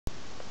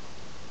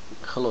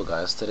Hello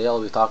guys, today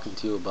I'll be talking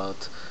to you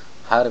about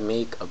how to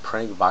make a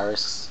prank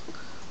virus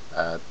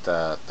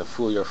to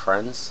fool your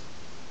friends.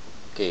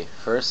 Okay,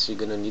 first you're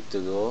gonna need to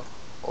go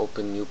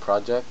open new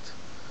project,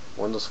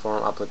 Windows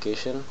Form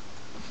application,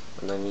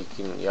 and then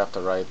you have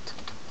to write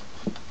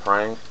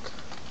prank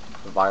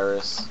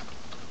virus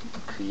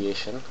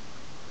creation.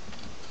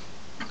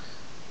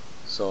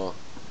 So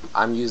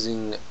I'm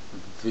using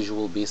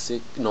Visual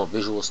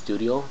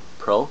Studio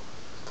Pro.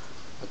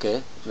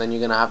 Okay, then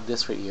you're gonna have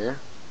this right here.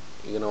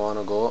 You're gonna want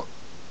to go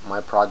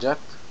my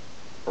project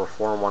or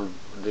form1.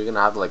 You're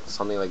gonna have like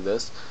something like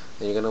this.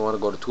 Then you're gonna want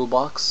to go to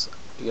toolbox.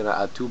 You're gonna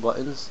add two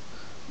buttons,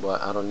 but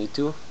I don't need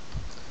to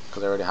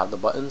because I already have the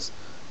buttons.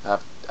 I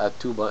have to add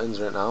two buttons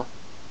right now.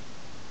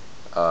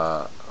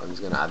 I'm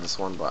just gonna add this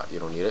one, but you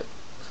don't need it.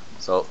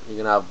 So you're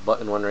gonna have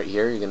button 1 right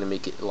here. You're gonna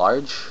make it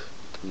large.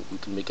 You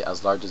can make it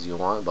as large as you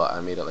want, but I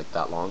made it like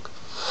that long.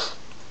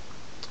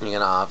 You're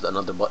gonna have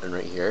another button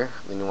right here.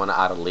 Then you want to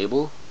add a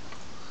label.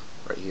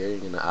 Right here, you're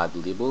gonna add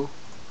label.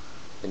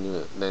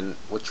 Then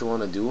what you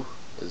want to do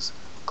is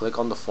click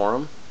on the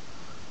form.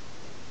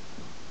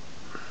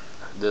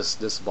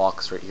 This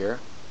box right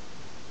here,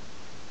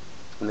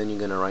 and then you're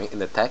gonna write in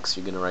the text.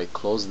 You're gonna write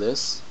close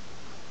this.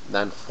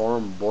 Then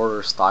form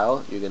border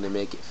style. You're gonna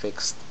make it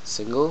fixed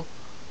single.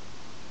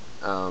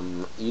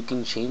 You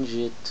can change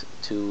it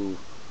to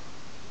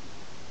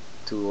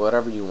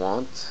whatever you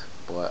want,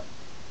 but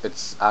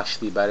it's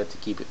actually better to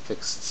keep it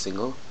fixed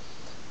single.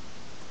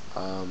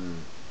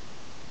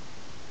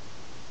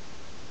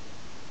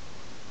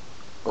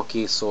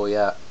 Okay, so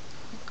yeah,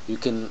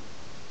 it's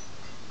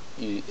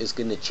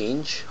gonna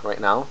change right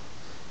now.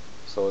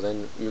 So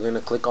then you're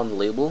gonna click on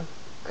label,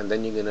 and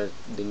then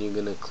you're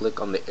gonna click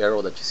on the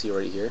arrow that you see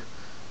right here,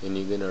 and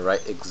you're gonna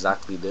write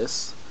exactly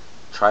this.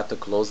 Try to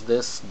close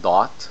this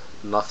dot,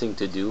 nothing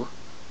to do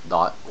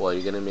dot. Well,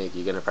 you're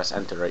gonna press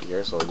enter right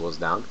here so it goes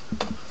down.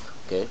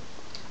 Okay,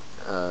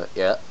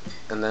 yeah,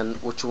 and then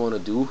what you want to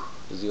do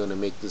is you're gonna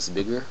make this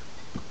bigger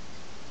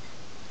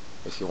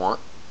if you want.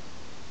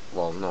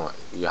 Well, no,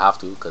 you have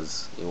to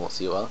because you won't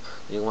see it well.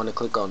 And you want to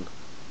click on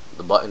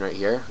the button right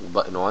here,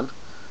 button 1.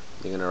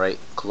 You're gonna write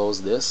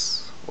close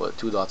this with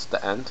 2 dots at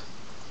the end.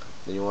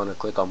 Then you want to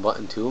click on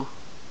button 2,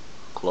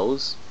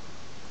 close.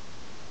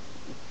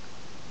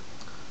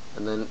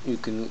 And then you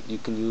can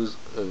use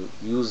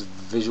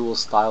visual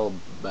style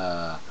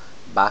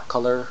back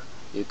color.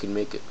 You can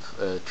make it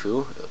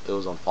true. It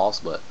was on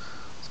false, but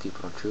let's keep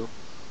it on true.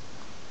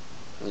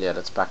 Yeah,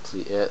 that's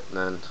practically it. And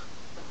then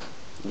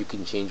you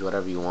can change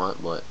whatever you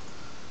want, but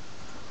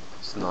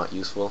it's not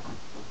useful.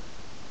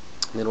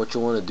 And then what you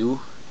want to do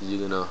is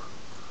you're gonna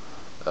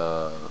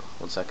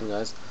 1 second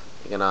guys,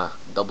 you're gonna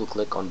double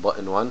click on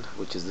button 1,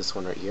 which is this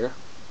one right here.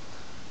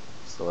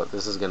 So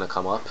this is gonna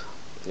come up.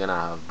 You're gonna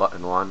have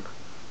button 1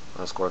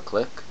 _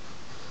 click.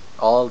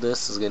 All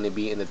this is gonna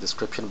be in the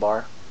description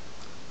bar.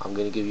 I'm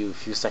gonna give you a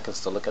few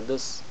seconds to look at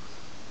this.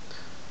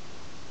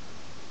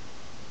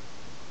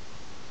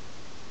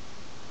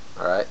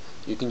 Alright,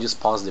 you can just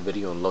pause the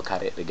video and look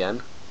at it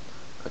again.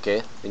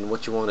 Okay, then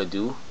what you want to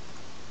do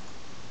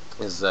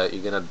is you're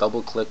gonna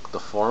double click the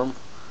form,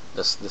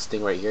 this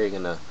thing right here. You're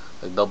gonna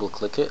like double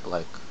click it,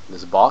 like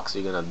this box.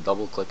 You're gonna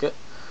double click it,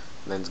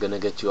 and then it's gonna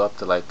get you up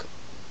to like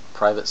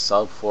private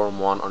sub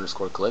form1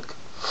 _ click.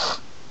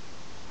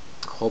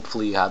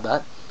 Hopefully you have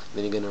that.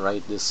 Then you're gonna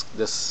write this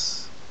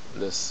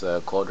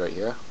code right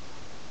here.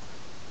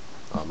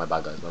 Oh, my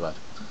bad guys, my bad.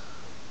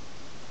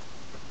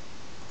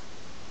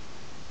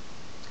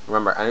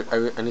 Remember,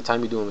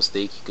 anytime you do a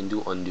mistake, you can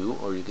do undo,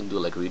 or you can do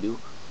like redo.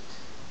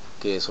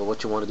 Okay, so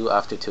what you want to do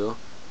after 2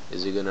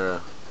 is you're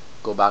gonna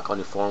go back on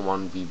your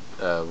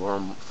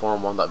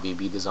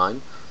form1.vb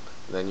design.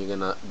 Then you're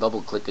gonna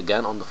double click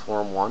again on the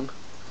form1,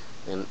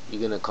 and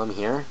you're gonna come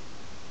here.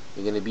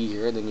 You're gonna be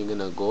here. Then you're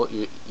gonna go.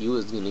 You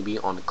is gonna be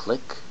on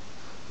click.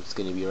 It's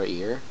gonna be right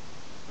here.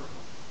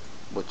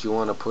 But you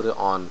want to put it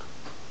on,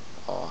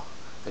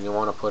 and you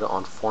want to put it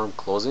on form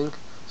closing.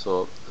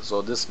 So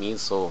this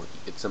means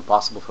it's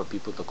impossible for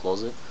people to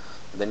close it.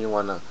 And then you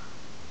want to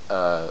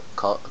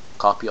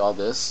copy all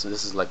this.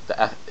 This is like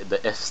the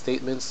if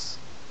statements.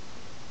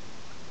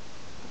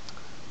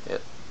 Yeah,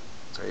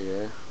 it's right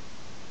here.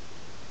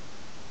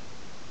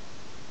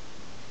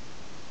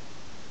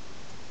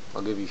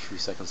 I'll give you a few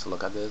seconds to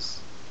look at this.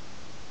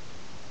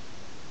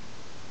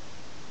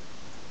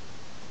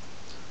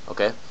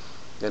 Okay,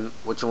 then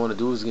what you want to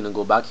do is you're gonna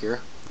go back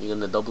here. You're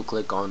gonna double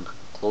click on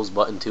close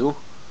button 2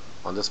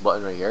 on this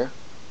button right here.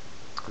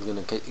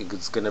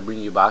 It's gonna bring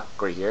you back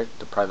right here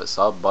to private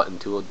sub button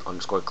 2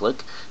 _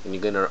 click,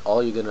 and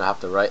all you're gonna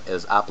have to write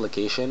is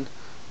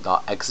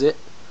Application.Exit,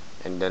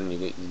 and then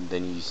you're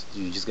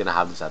just gonna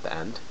have this at the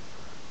end.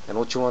 And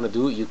what you want to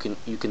do, you can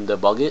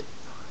debug it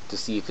to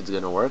see if it's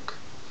gonna work.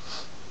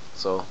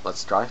 So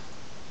let's try.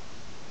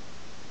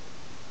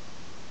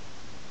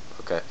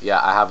 Okay, yeah,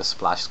 I have a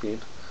splash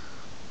screen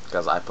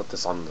because I put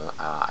this on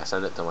I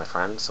sent it to my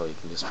friend, so you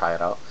can just try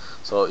it out.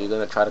 So you're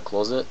gonna try to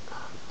close it.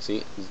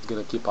 See, it's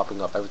gonna keep popping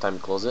up every time you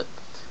close it.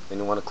 Then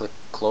you want to click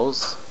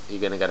close,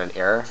 you're gonna get an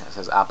error. It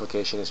says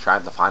application is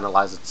trying to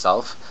finalize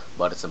itself,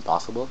 but it's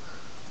impossible.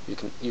 You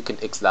can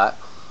X that.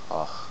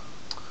 Oh,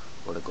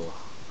 where'd it go?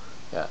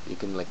 Yeah, you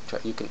can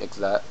you can X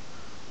that,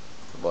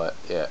 but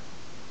yeah,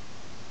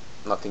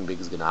 nothing big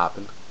is gonna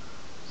happen.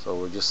 So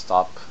we'll just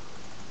stop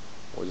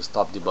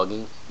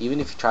debugging. Even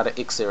if you try to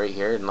X it right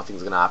here,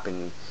 nothing's gonna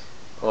happen.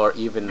 Or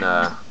even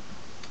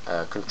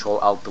Control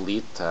Alt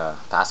Delete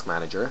Task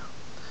Manager.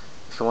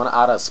 If you want to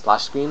add a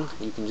splash screen,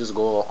 you can just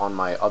go on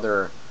my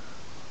other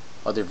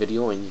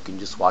video and you can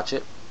just watch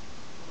it.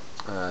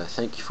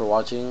 Thank you for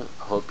watching.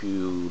 I hope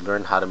you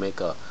learned how to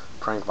make a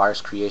prank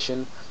virus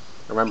creation.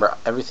 Remember,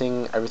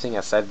 everything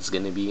I said is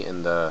going to be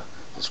in the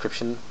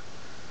description.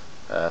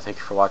 Thank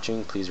you for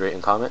watching. Please rate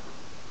and comment.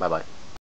 Bye bye.